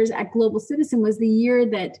 intense years at Global Citizen was the year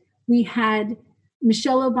that we had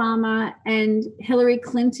Michelle Obama and Hillary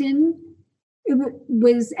Clinton. It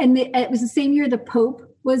was the same year the Pope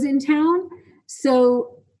was in town.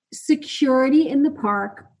 So security in the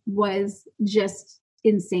park was just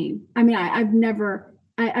insane. I've never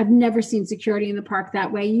seen security in the park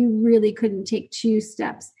that way. You really couldn't take 2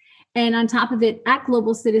 steps. And on top of it, at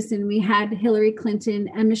Global Citizen, we had Hillary Clinton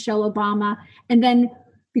and Michelle Obama. And then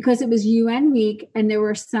because it was UN week and there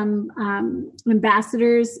were some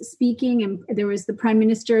ambassadors speaking, and there was the Prime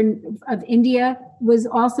Minister of India was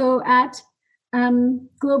also at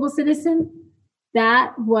Global Citizen.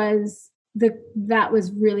 That was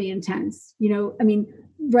really intense.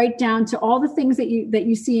 Right down to all the things that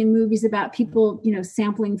you see in movies about people,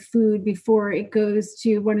 sampling food before it goes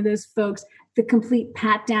to one of those folks, the complete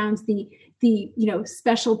pat downs, the the,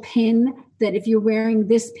 special pin that if you're wearing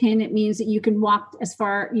this pin, it means that you can walk as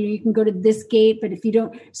far, you can go to this gate. But if you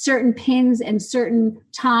don't, certain pins and certain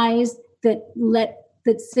ties that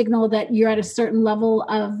signal that you're at a certain level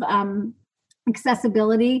of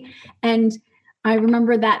accessibility. And I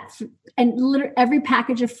remember that, and literally every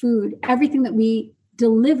package of food, everything that we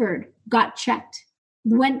delivered got checked,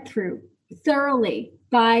 went through thoroughly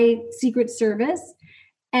by Secret Service.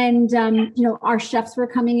 And, our chefs were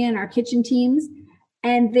coming in, our kitchen teams,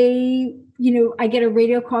 and they, I get a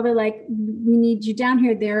radio call. They're like, we need you down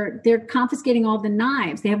here. They're confiscating all the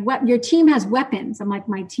knives. They have your team has weapons. I'm like,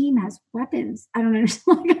 my team has weapons. I don't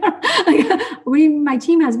understand. My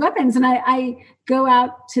team has weapons. And I go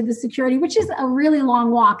out to the security, which is a really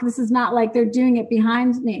long walk. This is not like they're doing it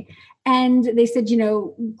behind me. And they said,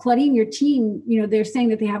 Claudine, your team, they're saying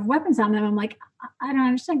that they have weapons on them. I'm like, I don't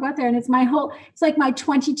understand. Go out there. And it's like my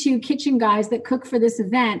 22 kitchen guys that cook for this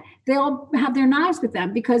event. They all have their knives with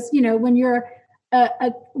them because, when you're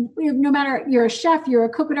no matter you're a chef, you're a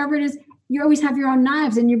cook, whatever it is, you always have your own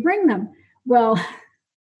knives and you bring them. Well,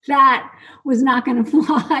 that was not going to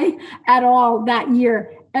fly at all that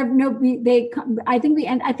year. I think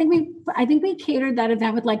we catered that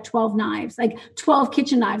event with like 12 knives, like 12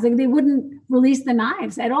 kitchen knives. Like they wouldn't release the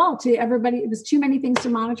knives at all to everybody. It was too many things to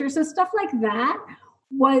monitor. So stuff like that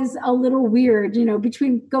was a little weird,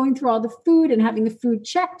 between going through all the food and having the food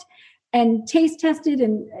checked and taste tested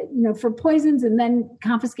and, for poisons and then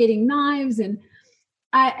confiscating knives. And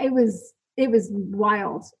it was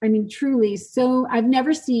wild. I mean, truly. So I've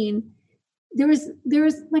never seen, there was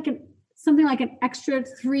like something like an extra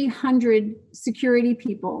 300 security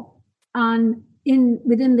people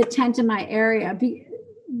within the tent in my area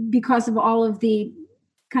because of all of the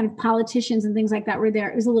kind of politicians and things like that were there.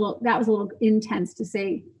 That was a little intense to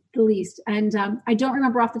say the least. And I don't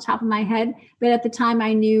remember off the top of my head, but at the time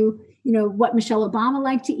I knew, what Michelle Obama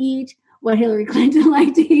liked to eat, what Hillary Clinton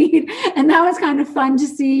liked to eat. And that was kind of fun to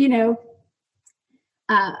see, that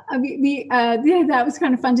was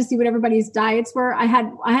kind of fun to see what everybody's diets were. I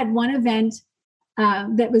had one event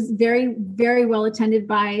that was very, very well attended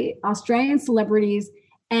by Australian celebrities.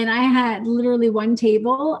 And I had literally one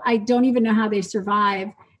table. I don't even know how they survive.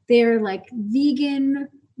 They're like vegan,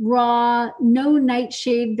 raw, no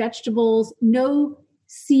nightshade vegetables, no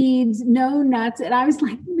seeds, no nuts. And I was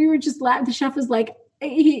like, we were just laughing. The chef was like,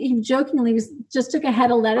 he jokingly just took a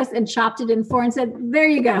head of lettuce and chopped it in four and said, there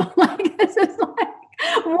you go. Like, this is like,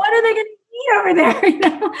 what are they going to eat over there?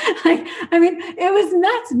 It was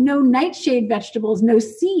nuts. No nightshade vegetables, no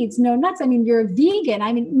seeds, no nuts. I mean, you're a vegan.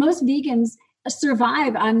 I mean, most vegans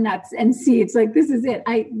survive on nuts and seeds. Like, this is it.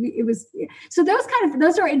 So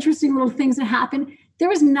those are interesting little things that happen. There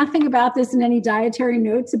was nothing about this in any dietary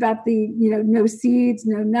notes about the, no seeds,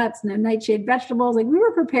 no nuts, no nightshade vegetables. Like, we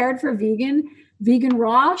were prepared for vegan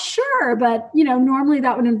raw, sure. But, normally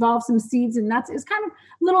that would involve some seeds and nuts. It's kind of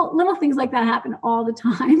little things like that happen all the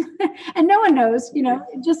time. And no one knows, you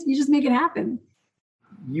just make it happen.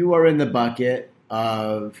 You are in the bucket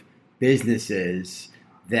of businesses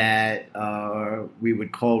that we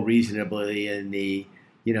would call reasonably in the,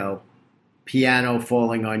 piano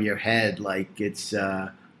falling on your head like it's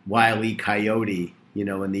Wile E. Coyote,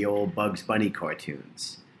 in the old Bugs Bunny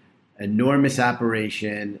cartoons. Enormous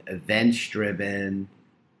operation, events-driven,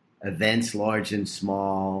 events large and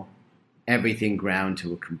small, everything ground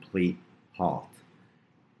to a complete halt.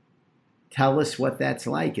 Tell us what that's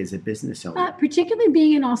like as a business owner. Particularly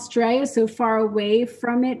being in Australia, so far away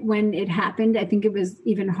from it when it happened, I think it was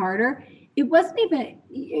even harder. It was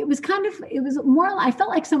more, I felt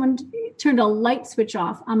like someone turned a light switch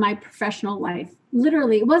off on my professional life.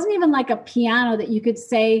 Literally, it wasn't even like a piano that you could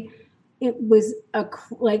say it was a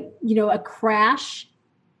crash.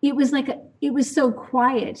 It was it was so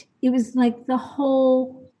quiet. It was like the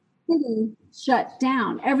whole city shut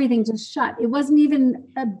down. Everything just shut. It wasn't even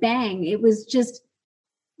a bang. It was just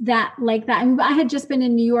that like that. I mean, I had just been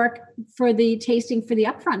in New York for the tasting for the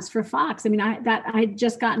upfronts for Fox. I mean, I had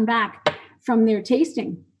just gotten back from their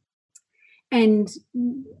tasting, and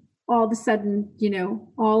all of a sudden,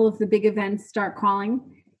 all of the big events start calling,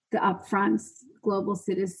 the upfronts, Global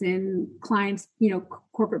Citizen, clients,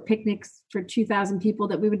 corporate picnics for 2,000 people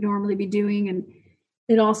that we would normally be doing. And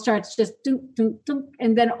it all starts just dunk, dunk, dunk.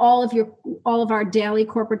 And then all of our daily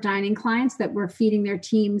corporate dining clients that were feeding their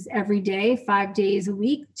teams every day, 5 days a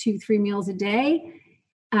week, 2-3 meals a day.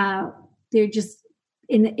 They're just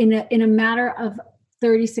in a matter of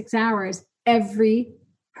 36 hours, every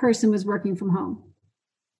person was working from home,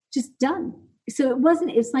 just done. So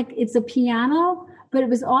it's a piano, but it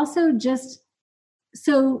was also just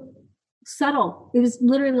so subtle. It was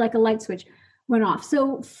literally like a light switch. went off.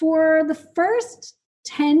 So for the first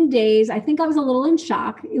 10 days, I think I was a little in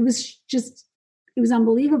shock. It was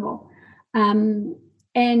unbelievable. And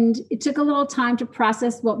it took a little time to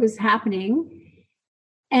process what was happening.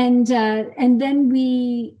 And then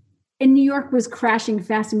New York was crashing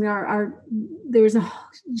fast, and there was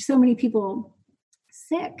so many people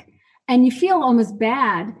sick, and you feel almost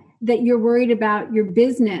bad that you're worried about your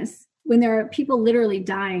business when there are people literally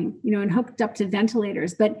dying, and hooked up to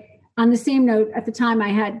ventilators. But on the same note, at the time I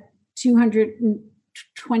had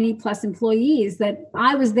 220 plus employees that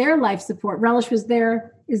I was their life support. Relish is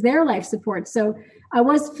their life support. So I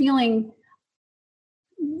was feeling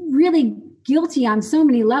really guilty on so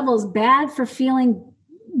many levels, bad for feeling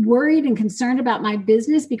worried and concerned about my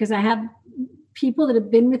business, because I have people that have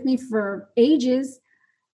been with me for ages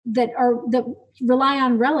that rely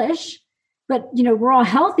on Relish, but we're all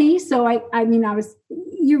healthy. So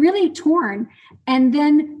you're really torn. And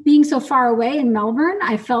then being so far away in Melbourne,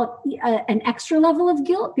 I felt an extra level of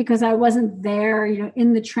guilt because I wasn't there,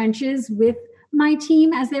 in the trenches with my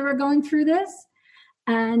team as they were going through this.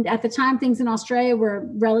 And at the time, things in Australia were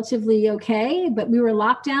relatively okay, but we were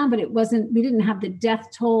locked down, but we didn't have the death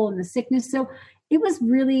toll and the sickness. So it was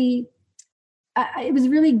really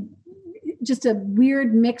just a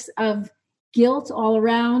weird mix of guilt all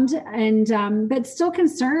around, and but still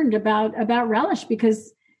concerned about Relish,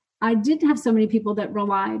 because I did have so many people that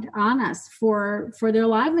relied on us for their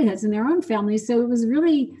livelihoods and their own families. So it was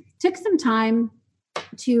really took some time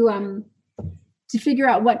to figure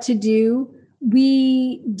out what to do.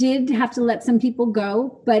 We did have to let some people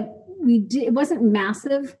go, but it wasn't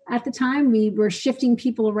massive at the time. We were shifting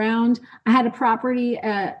people around. I had a property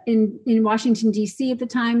in Washington, D.C. at the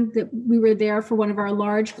time that we were there for one of our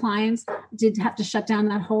large clients. Did have to shut down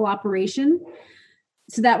that whole operation.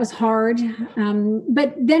 So that was hard.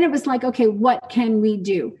 But then it was like, okay, what can we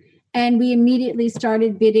do? And we immediately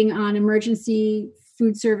started bidding on emergency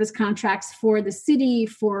food service contracts for the city,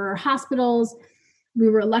 for hospitals. We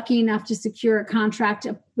were lucky enough to secure a contract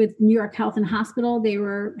with New York Health and Hospital. They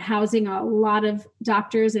were housing a lot of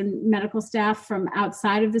doctors and medical staff from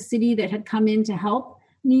outside of the city that had come in to help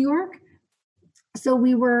New York. So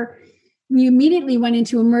we immediately went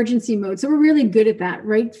into emergency mode. So we're really good at that,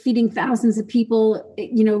 right? Feeding thousands of people,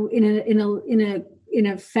 in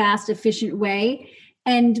a fast, efficient way.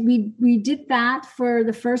 And we did that for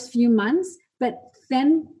the first few months, but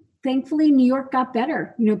then thankfully, New York got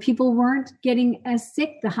better. People weren't getting as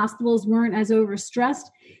sick. The hospitals weren't as overstressed.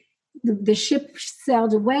 The ship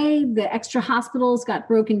sailed away. The extra hospitals got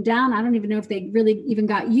broken down. I don't even know if they really even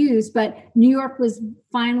got used, but New York was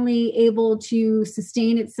finally able to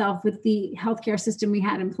sustain itself with the healthcare system we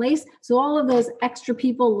had in place. So all of those extra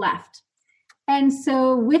people left. And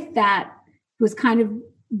so with that was kind of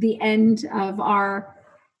the end of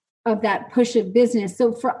that push of business.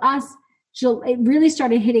 So for us, it really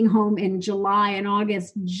started hitting home in July and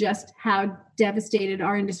August, just how devastated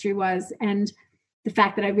our industry was. And the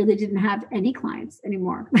fact that I really didn't have any clients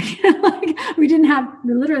anymore. We literally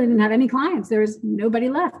didn't have any clients. There was nobody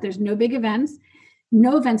left. There's no big events.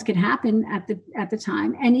 No events could happen at the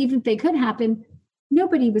time. And even if they could happen,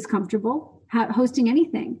 nobody was comfortable hosting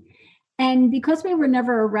anything. And because we were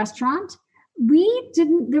never a restaurant,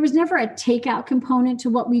 there was never a takeout component to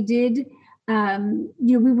what we did.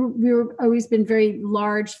 We were always been very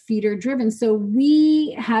large feeder driven. So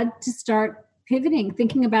we had to start pivoting,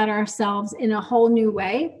 thinking about ourselves in a whole new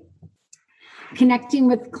way, connecting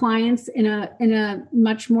with clients in a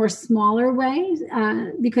much more smaller way,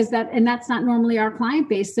 because that's not normally our client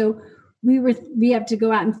base. So we have to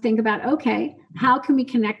go out and think about, okay, how can we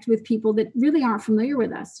connect with people that really aren't familiar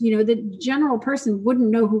with us? The general person wouldn't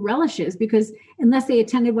know who Relish is, because unless they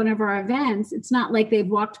attended one of our events, it's not like they've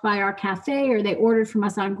walked by our cafe or they ordered from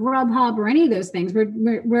us on Grubhub or any of those things.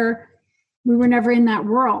 We were never in that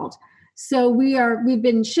world. So we've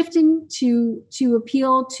been shifting to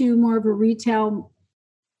appeal to more of a retail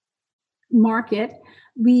market.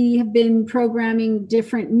 We have been programming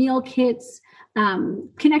different meal kits,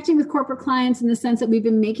 connecting with corporate clients in the sense that we've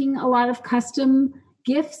been making a lot of custom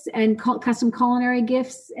gifts and custom culinary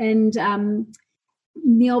gifts and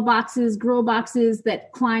meal boxes, grill boxes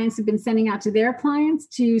that clients have been sending out to their clients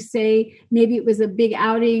to say maybe it was a big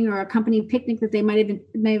outing or a company picnic that they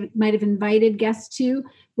might have invited guests to.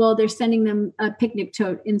 Well, they're sending them a picnic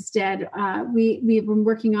tote instead. We've been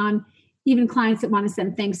working on even clients that want to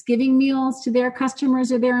send Thanksgiving meals to their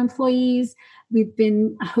customers or their employees. We've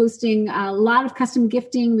been hosting a lot of custom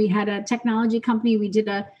gifting. We had a technology company. We did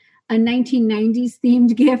a 1990s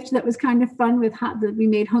themed gift that was kind of fun we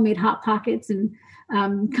made homemade Hot Pockets and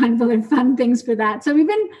kind of other fun things for that. So we've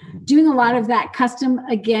been doing a lot of that custom,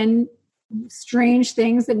 again, strange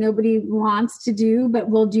things that nobody wants to do, but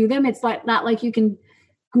we'll do them. It's like not like you can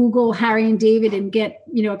Google Harry and David and get,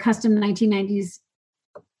 a custom 1990s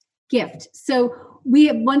gift. So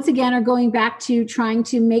we once again are going back to trying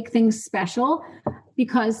to make things special,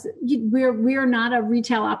 because we're not a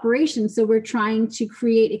retail operation. So we're trying to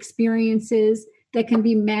create experiences that can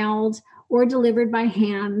be mailed or delivered by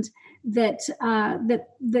hand that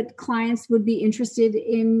clients would be interested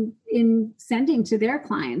in sending to their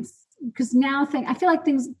clients. Because now I feel like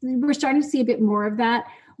we're starting to see a bit more of that,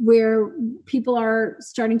 where people are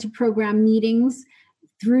starting to program meetings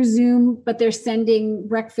through Zoom, but they're sending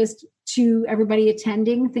breakfast to everybody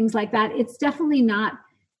attending, things like that. It's definitely not,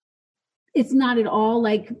 it's not at all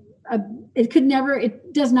like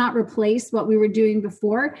it does not replace what we were doing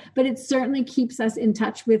before, but it certainly keeps us in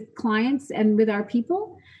touch with clients and with our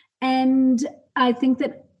people. And I think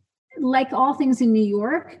that, like all things in New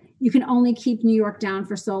York, you can only keep New York down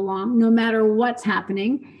for so long. No matter what's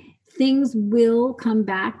happening, things will come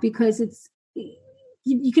back, because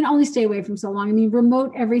you can only stay away from so long. I mean,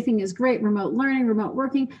 remote everything is great, remote learning, remote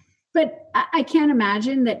working, but I can't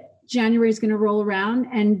imagine that January is going to roll around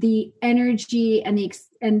and the energy and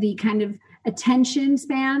the kind of attention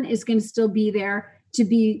span is going to still be there to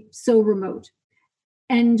be so remote.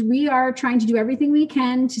 And we are trying to do everything we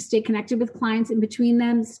can to stay connected with clients in between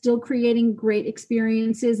them, still creating great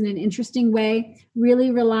experiences in an interesting way,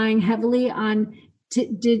 really relying heavily on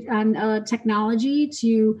technology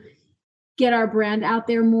to get our brand out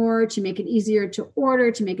there more, to make it easier to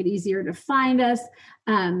order, to make it easier to find us,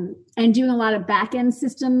 and doing a lot of back-end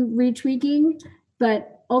system retweaking.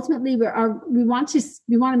 But ultimately, we want to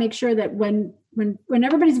make sure that when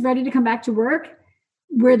everybody's ready to come back to work,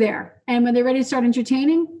 we're there. And when they're ready to start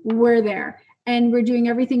entertaining, we're there. And we're doing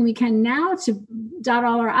everything we can now to dot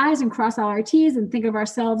all our I's and cross all our T's and think of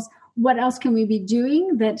ourselves, what else can we be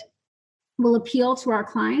doing that will appeal to our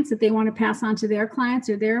clients, that they want to pass on to their clients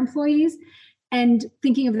or their employees, and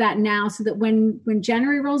thinking of that now, so that when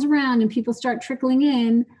January rolls around and people start trickling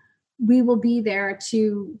in, we will be there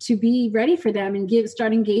to be ready for them and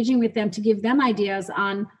start engaging with them, to give them ideas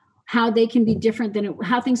on how they can be different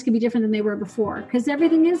how things can be different than they were before, because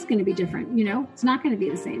everything is going to be different. It's not going to be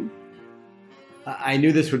the same. I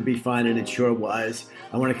knew this would be fun, and it sure was.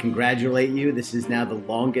 I want to congratulate you. This is now the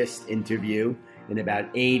longest interview in about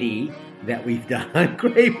 80 that we've done on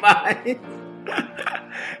Great Minds.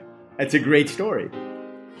 That's a great story.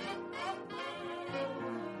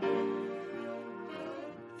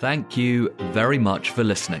 Thank you very much for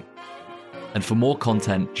listening. And for more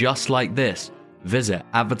content just like this, visit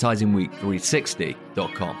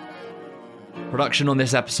advertisingweek360.com. Production on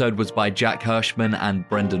this episode was by Jack Hirschman and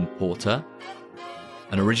Brendan Porter.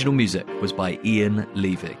 And original music was by Ian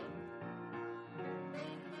Levy.